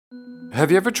Have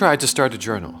you ever tried to start a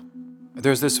journal?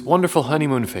 There's this wonderful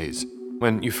honeymoon phase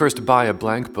when you first buy a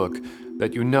blank book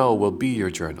that you know will be your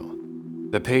journal.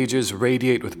 The pages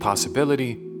radiate with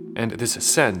possibility and this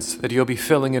sense that you'll be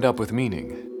filling it up with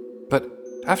meaning. But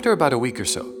after about a week or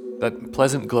so, that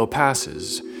pleasant glow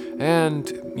passes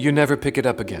and you never pick it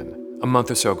up again. A month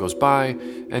or so goes by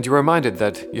and you're reminded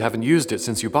that you haven't used it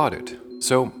since you bought it.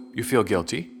 So you feel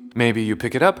guilty. Maybe you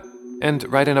pick it up and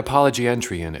write an apology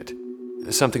entry in it.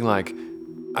 Something like,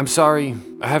 "I'm sorry,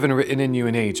 I haven't written in you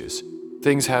in ages.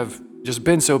 Things have just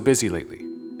been so busy lately."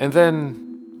 And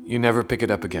then you never pick it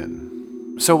up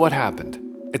again. So what happened?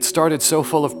 It started so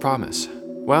full of promise.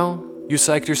 Well, you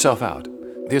psyched yourself out.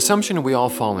 The assumption we all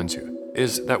fall into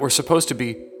is that we're supposed to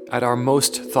be at our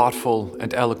most thoughtful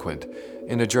and eloquent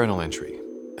in a journal entry.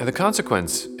 And the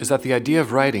consequence is that the idea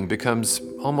of writing becomes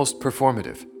almost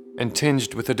performative and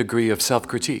tinged with a degree of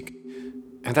self-critique.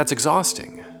 And that's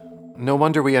exhausting. No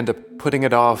wonder we end up putting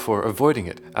it off or avoiding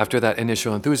it after that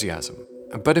initial enthusiasm.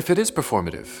 But if it is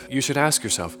performative, you should ask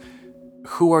yourself,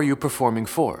 who are you performing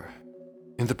for?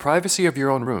 In the privacy of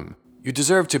your own room, you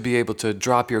deserve to be able to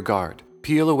drop your guard,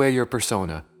 peel away your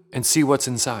persona, and see what's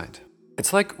inside.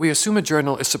 It's like we assume a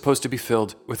journal is supposed to be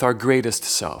filled with our greatest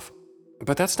self.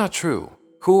 But that's not true.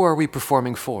 Who are we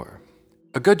performing for?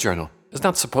 A good journal is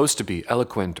not supposed to be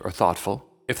eloquent or thoughtful.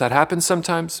 If that happens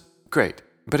sometimes, great.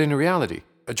 But in reality,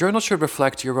 a journal should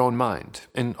reflect your own mind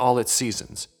in all its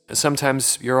seasons.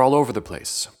 Sometimes you're all over the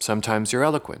place. Sometimes you're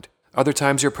eloquent. Other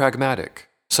times you're pragmatic.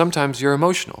 Sometimes you're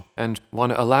emotional and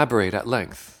want to elaborate at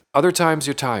length. Other times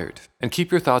you're tired and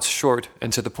keep your thoughts short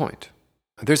and to the point.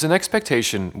 There's an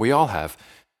expectation we all have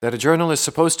that a journal is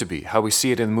supposed to be how we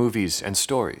see it in movies and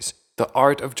stories. The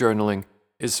art of journaling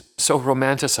is so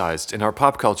romanticized in our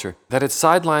pop culture that it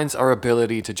sidelines our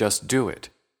ability to just do it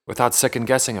without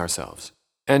second-guessing ourselves.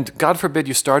 And God forbid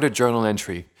you start a journal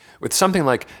entry with something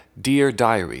like, "Dear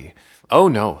Diary." Oh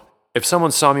no, if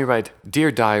someone saw me write,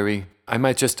 "Dear Diary," I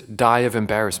might just die of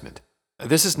embarrassment.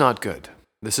 This is not good.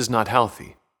 This is not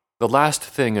healthy. The last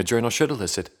thing a journal should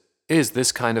elicit is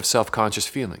this kind of self-conscious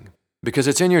feeling, because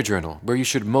it's in your journal where you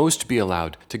should most be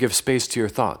allowed to give space to your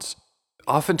thoughts.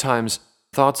 Oftentimes,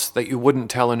 thoughts that you wouldn't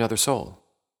tell another soul.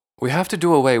 We have to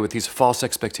do away with these false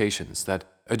expectations that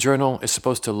a journal is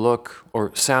supposed to look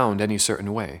or sound any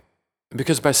certain way.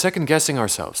 Because by second-guessing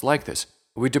ourselves like this,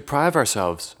 we deprive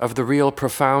ourselves of the real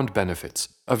profound benefits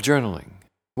of journaling.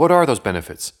 What are those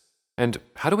benefits? And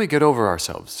how do we get over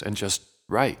ourselves and just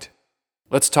write?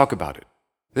 Let's talk about it.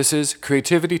 This is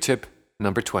creativity tip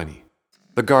number 20,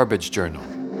 the garbage journal.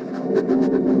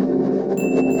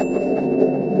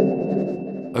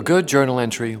 A good journal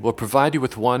entry will provide you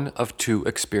with one of two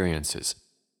experiences: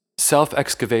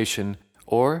 self-excavation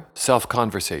or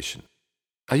self-conversation.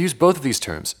 I use both of these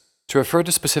terms to refer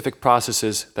to specific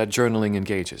processes that journaling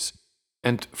engages.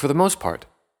 And for the most part,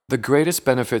 the greatest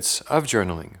benefits of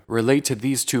journaling relate to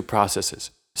these two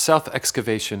processes,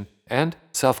 self-excavation and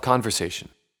self-conversation.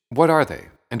 What are they,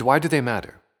 and why do they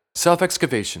matter?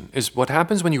 Self-excavation is what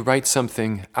happens when you write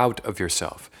something out of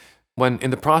yourself. When,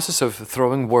 in the process of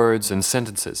throwing words and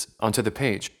sentences onto the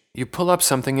page, you pull up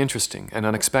something interesting and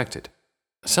unexpected.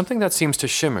 Something that seems to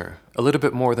shimmer a little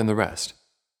bit more than the rest.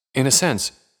 In a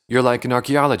sense, you're like an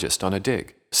archaeologist on a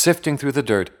dig, sifting through the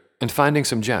dirt and finding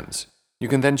some gems. You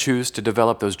can then choose to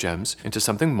develop those gems into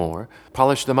something more,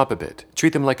 polish them up a bit,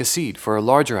 treat them like a seed for a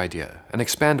larger idea, and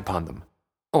expand upon them.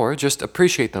 Or just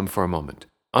appreciate them for a moment,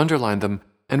 underline them,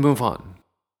 and move on.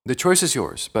 The choice is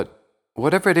yours, but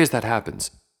whatever it is that happens,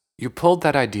 you pulled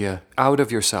that idea out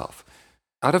of yourself,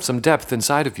 out of some depth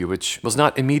inside of you which was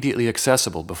not immediately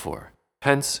accessible before.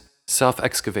 Hence,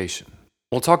 self-excavation.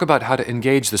 We'll talk about how to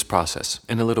engage this process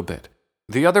in a little bit.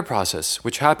 The other process,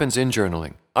 which happens in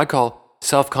journaling, I call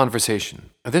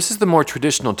self-conversation. This is the more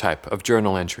traditional type of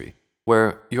journal entry,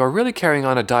 where you are really carrying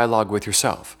on a dialogue with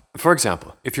yourself. For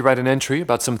example, if you write an entry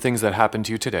about some things that happened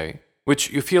to you today, which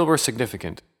you feel were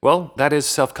significant, well, that is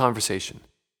self-conversation.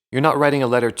 You're not writing a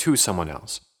letter to someone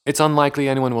else. It's unlikely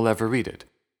anyone will ever read it.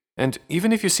 And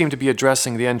even if you seem to be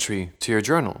addressing the entry to your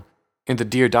journal, in the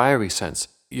Dear Diary sense,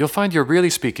 you'll find you're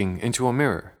really speaking into a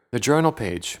mirror. The journal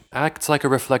page acts like a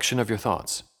reflection of your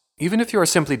thoughts. Even if you are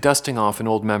simply dusting off an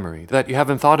old memory that you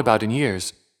haven't thought about in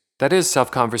years, that is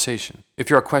self-conversation.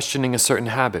 If you are questioning a certain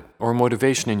habit or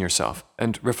motivation in yourself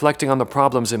and reflecting on the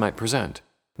problems it might present,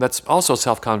 that's also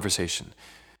self-conversation.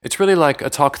 It's really like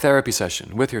a talk therapy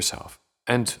session with yourself.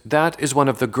 And that is one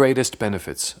of the greatest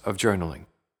benefits of journaling.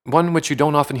 One which you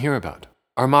don't often hear about.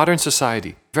 Our modern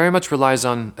society very much relies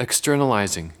on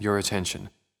externalizing your attention,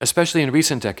 especially in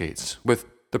recent decades, with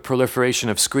the proliferation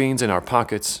of screens in our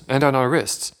pockets and on our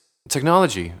wrists.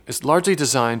 Technology is largely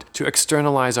designed to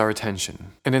externalize our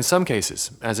attention, and in some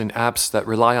cases, as in apps that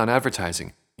rely on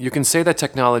advertising, you can say that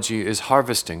technology is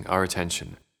harvesting our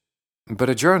attention. But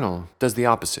a journal does the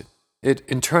opposite. It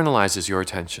internalizes your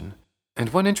attention. And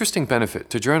one interesting benefit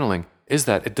to journaling is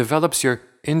that it develops your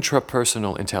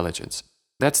intrapersonal intelligence.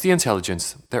 That's the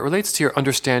intelligence that relates to your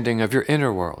understanding of your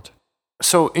inner world.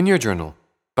 So, in your journal,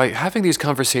 by having these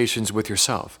conversations with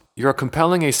yourself, you are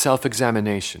compelling a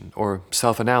self-examination or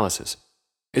self-analysis.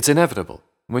 It's inevitable.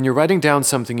 When you're writing down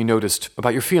something you noticed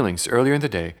about your feelings earlier in the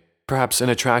day, perhaps an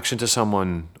attraction to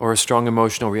someone or a strong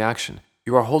emotional reaction,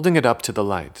 you are holding it up to the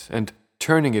light and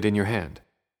turning it in your hand.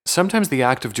 Sometimes the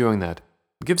act of doing that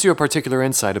gives you a particular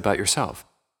insight about yourself,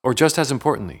 or just as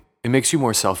importantly, it makes you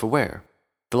more self-aware.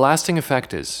 The lasting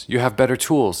effect is you have better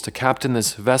tools to captain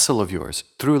this vessel of yours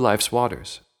through life's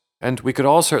waters. And we could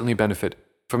all certainly benefit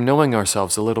from knowing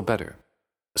ourselves a little better.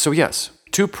 So yes,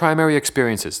 two primary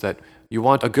experiences that you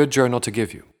want a good journal to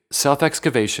give you: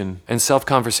 self-excavation and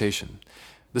self-conversation.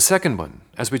 The second one,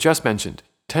 as we just mentioned,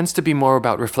 tends to be more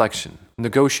about reflection,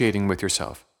 negotiating with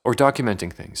yourself, or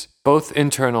documenting things, both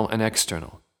internal and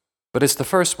external. But it's the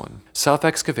first one,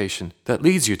 self-excavation, that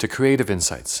leads you to creative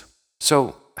insights.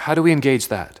 So, how do we engage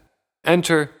that?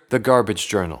 Enter the garbage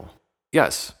journal.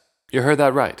 Yes, you heard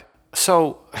that right.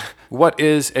 So, what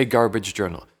is a garbage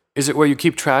journal? Is it where you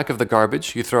keep track of the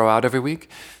garbage you throw out every week?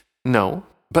 No,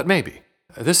 but maybe.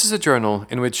 This is a journal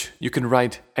in which you can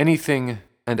write anything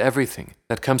and everything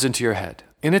that comes into your head.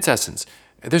 In its essence,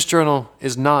 this journal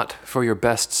is not for your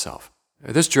best self.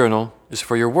 This journal is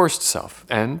for your worst self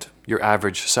and your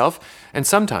average self, and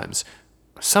sometimes,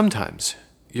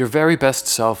 your very best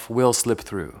self will slip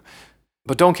through.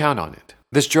 But don't count on it.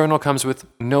 This journal comes with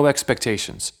no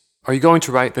expectations. Are you going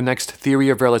to write the next theory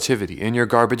of relativity in your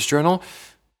garbage journal?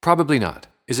 Probably not.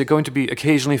 Is it going to be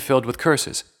occasionally filled with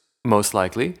curses? Most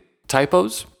likely.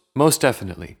 Typos? Most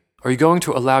definitely. Are you going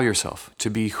to allow yourself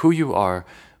to be who you are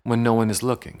when no one is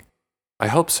looking? I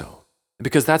hope so,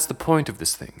 because that's the point of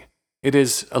this thing. It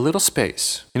is a little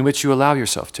space in which you allow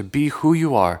yourself to be who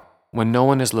you are when no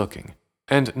one is looking.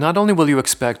 And not only will you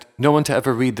expect no one to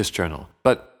ever read this journal,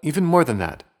 but even more than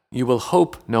that, you will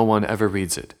hope no one ever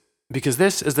reads it. Because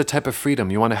this is the type of freedom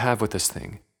you want to have with this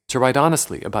thing, to write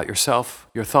honestly about yourself,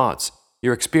 your thoughts,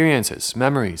 your experiences,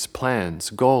 memories, plans,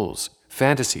 goals,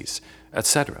 fantasies,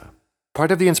 etc.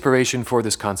 Part of the inspiration for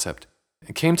this concept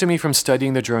came to me from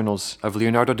studying the journals of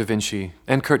Leonardo da Vinci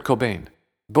and Kurt Cobain.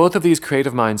 Both of these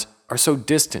creative minds are so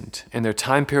distant in their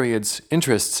time periods,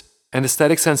 interests, and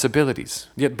aesthetic sensibilities,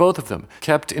 yet both of them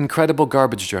kept incredible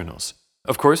garbage journals.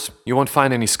 Of course, you won't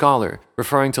find any scholar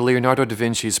referring to Leonardo da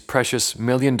Vinci's precious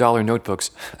 $1,000,000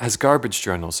 notebooks as garbage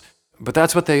journals, but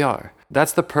that's what they are.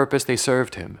 That's the purpose they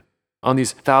served him. On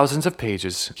these thousands of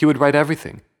pages, he would write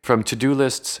everything, from to-do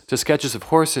lists to sketches of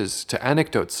horses to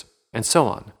anecdotes, and so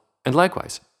on. And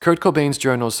likewise, Kurt Cobain's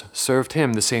journals served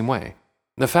him the same way.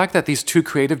 The fact that these two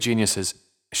creative geniuses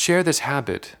share this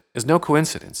habit is no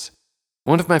coincidence.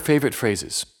 One of my favorite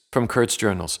phrases from Kurt's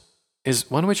journals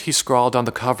is one which he scrawled on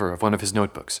the cover of one of his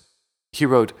notebooks. He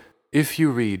wrote, "If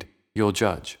you read, you'll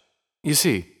judge." You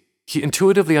see, he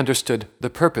intuitively understood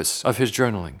the purpose of his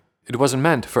journaling. It wasn't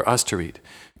meant for us to read.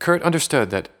 Kurt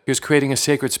understood that he was creating a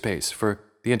sacred space for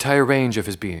the entire range of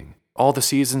his being, all the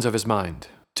seasons of his mind,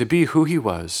 to be who he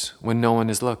was when no one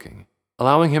is looking,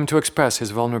 allowing him to express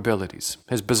his vulnerabilities,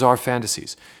 his bizarre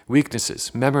fantasies,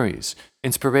 weaknesses, memories,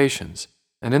 inspirations,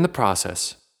 and in the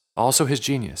process, also his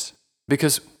genius.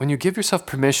 Because when you give yourself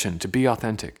permission to be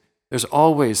authentic, there's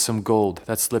always some gold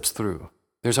that slips through.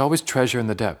 There's always treasure in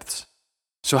the depths.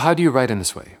 So how do you write in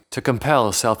this way, to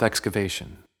compel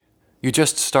self-excavation? You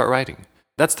just start writing.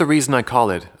 That's the reason I call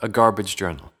it a garbage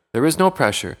journal. There is no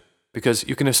pressure, because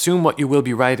you can assume what you will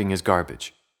be writing is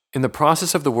garbage. In the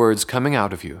process of the words coming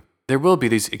out of you, there will be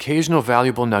these occasional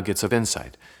valuable nuggets of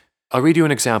insight. I'll read you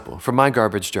an example from my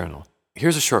garbage journal.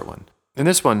 Here's a short one. In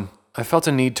this one, I felt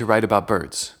a need to write about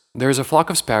birds. There is a flock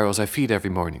of sparrows I feed every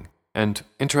morning, and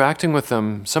interacting with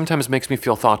them sometimes makes me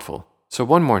feel thoughtful. So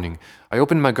one morning, I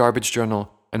opened my garbage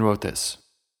journal and wrote this: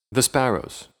 "The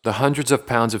sparrows, the hundreds of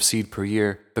pounds of seed per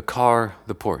year, the car,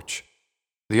 the porch.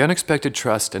 The unexpected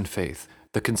trust and faith,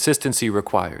 the consistency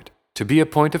required. To be a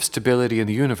point of stability in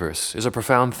the universe is a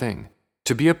profound thing.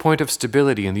 To be a point of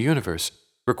stability in the universe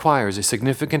requires a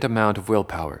significant amount of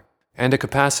willpower and a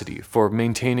capacity for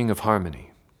maintaining of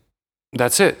harmony."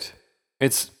 That's it.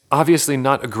 It's obviously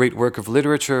not a great work of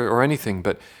literature or anything,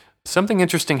 but something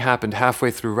interesting happened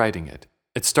halfway through writing it.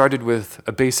 It started with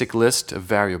a basic list of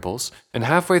variables, and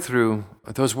halfway through,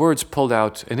 those words pulled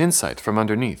out an insight from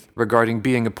underneath regarding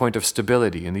being a point of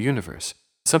stability in the universe.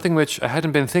 something which I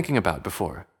hadn't been thinking about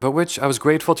before, but which I was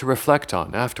grateful to reflect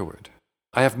on afterward.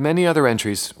 I have many other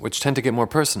entries which tend to get more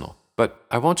personal, but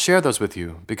I won't share those with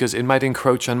you because it might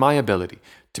encroach on my ability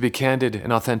to be candid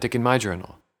and authentic in my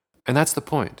journal. And that's the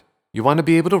point. You want to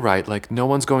be able to write like no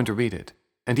one's going to read it.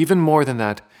 And even more than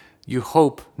that, you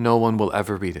hope no one will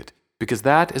ever read it, because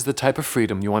that is the type of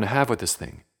freedom you want to have with this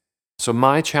thing. So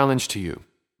my challenge to you,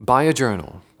 buy a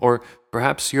journal, or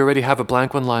perhaps you already have a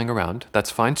blank one lying around,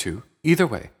 that's fine too. Either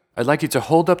way, I'd like you to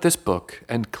hold up this book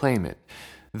and claim it.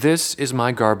 This is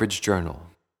my garbage journal.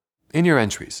 In your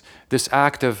entries, this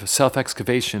act of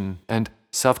self-excavation and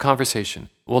self-conversation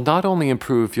will not only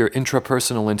improve your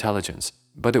intrapersonal intelligence,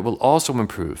 but it will also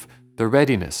improve the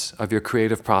readiness of your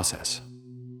creative process.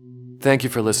 Thank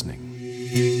you for listening.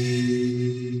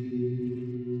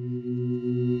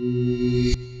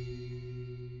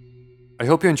 I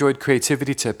hope you enjoyed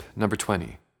Creativity Tip number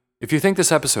 20. If you think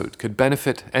this episode could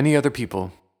benefit any other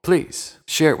people, please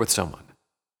share it with someone.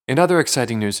 In other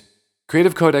exciting news,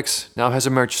 Creative Codex now has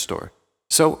a merch store,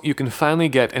 so you can finally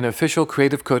get an official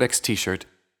Creative Codex t-shirt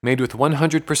made with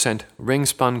 100%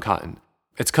 ring-spun cotton.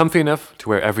 It's comfy enough to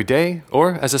wear every day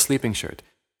or as a sleeping shirt.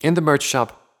 In the merch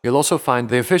shop, you'll also find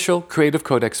the official Creative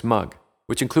Codex mug,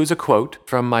 which includes a quote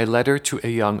from my Letter to a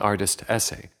Young Artist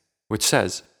essay, which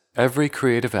says, "Every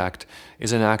creative act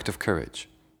is an act of courage."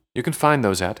 You can find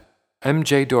those at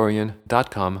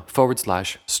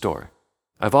mjdorian.com/store.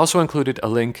 I've also included a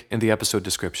link in the episode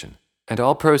description, and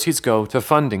all proceeds go to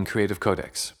funding Creative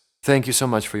Codex. Thank you so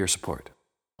much for your support.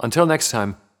 Until next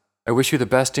time, I wish you the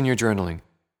best in your journaling,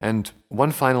 and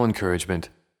one final encouragement: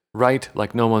 write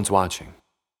like no one's watching.